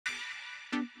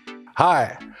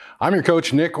Hi, I'm your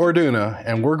coach, Nick Orduna,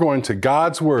 and we're going to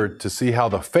God's Word to see how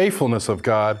the faithfulness of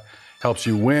God helps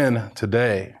you win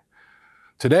today.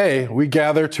 Today, we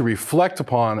gather to reflect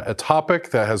upon a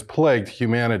topic that has plagued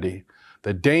humanity,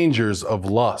 the dangers of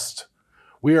lust.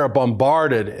 We are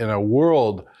bombarded in a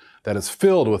world that is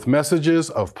filled with messages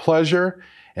of pleasure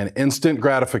and instant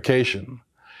gratification.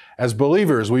 As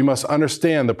believers, we must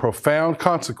understand the profound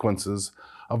consequences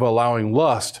of allowing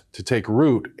lust to take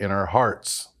root in our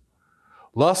hearts.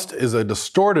 Lust is a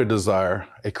distorted desire,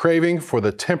 a craving for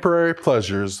the temporary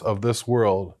pleasures of this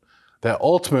world that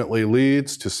ultimately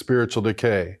leads to spiritual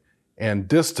decay and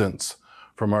distance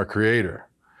from our Creator.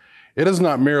 It is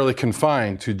not merely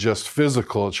confined to just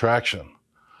physical attraction,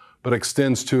 but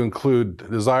extends to include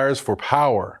desires for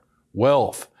power,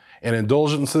 wealth, and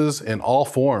indulgences in all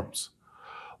forms.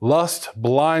 Lust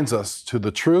blinds us to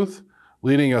the truth,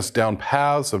 leading us down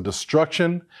paths of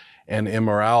destruction and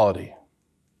immorality.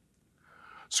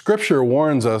 Scripture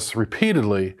warns us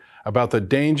repeatedly about the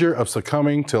danger of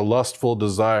succumbing to lustful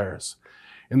desires.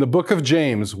 In the book of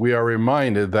James, we are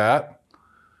reminded that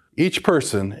each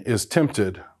person is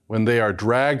tempted when they are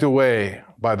dragged away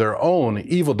by their own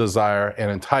evil desire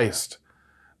and enticed.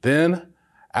 Then,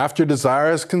 after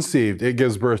desire is conceived, it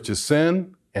gives birth to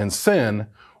sin, and sin,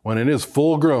 when it is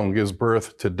full grown, gives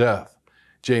birth to death.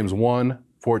 James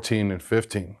 1:14 and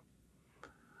 15.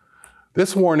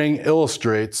 This warning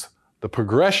illustrates the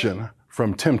progression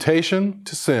from temptation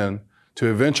to sin to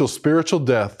eventual spiritual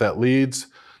death that leads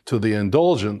to the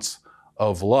indulgence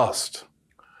of lust.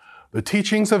 The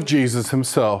teachings of Jesus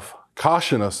himself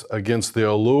caution us against the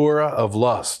allure of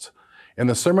lust. In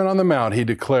the Sermon on the Mount, he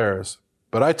declares,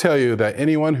 "But I tell you that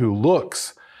anyone who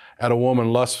looks at a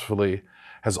woman lustfully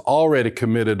has already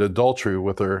committed adultery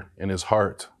with her in his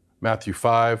heart." Matthew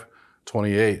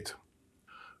 5:28.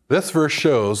 This verse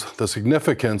shows the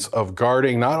significance of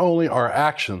guarding not only our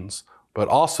actions, but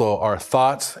also our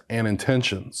thoughts and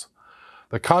intentions.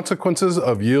 The consequences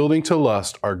of yielding to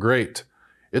lust are great.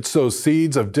 It sows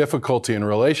seeds of difficulty in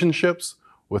relationships,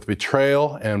 with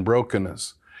betrayal and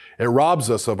brokenness. It robs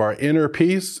us of our inner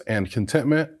peace and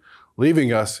contentment,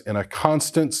 leaving us in a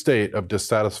constant state of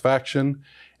dissatisfaction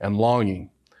and longing.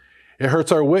 It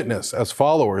hurts our witness as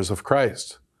followers of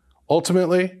Christ.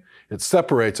 Ultimately, it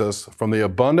separates us from the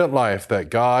abundant life that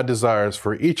God desires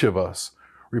for each of us,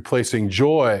 replacing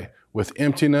joy with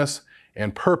emptiness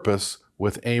and purpose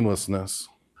with aimlessness.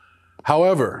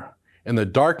 However, in the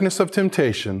darkness of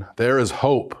temptation, there is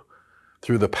hope.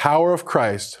 Through the power of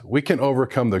Christ, we can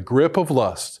overcome the grip of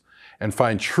lust and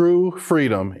find true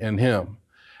freedom in Him.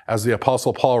 As the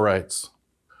Apostle Paul writes,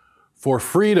 "For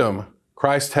freedom,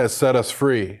 Christ has set us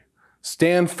free.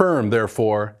 Stand firm,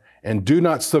 therefore, and do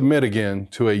not submit again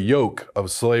to a yoke of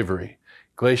slavery."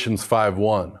 Galatians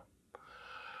 5:1.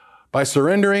 By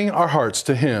surrendering our hearts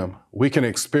to Him, we can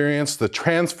experience the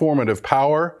transformative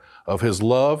power of His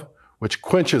love, which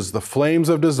quenches the flames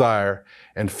of desire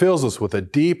and fills us with a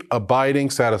deep, abiding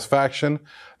satisfaction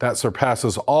that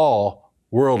surpasses all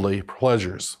worldly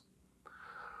pleasures.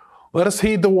 Let us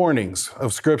heed the warnings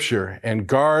of Scripture and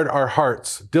guard our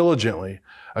hearts diligently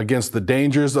against the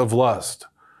dangers of lust.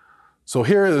 So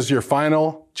here is your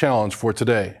final challenge for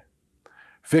today.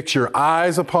 Fix your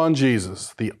eyes upon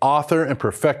Jesus, the author and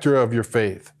perfecter of your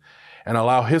faith, and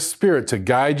allow His Spirit to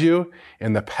guide you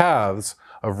in the paths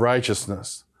of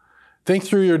righteousness. Think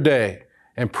through your day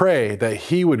and pray that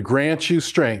He would grant you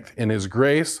strength in His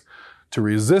grace to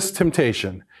resist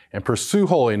temptation and pursue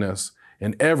holiness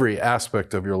in every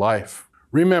aspect of your life.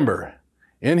 Remember,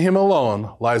 in Him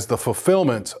alone lies the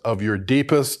fulfillment of your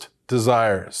deepest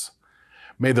desires.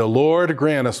 May the Lord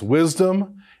grant us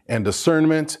wisdom and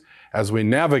discernment as we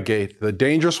navigate the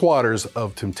dangerous waters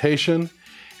of temptation,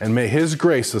 and may His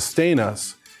grace sustain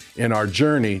us in our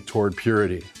journey toward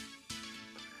purity.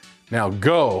 Now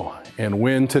go and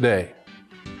win today.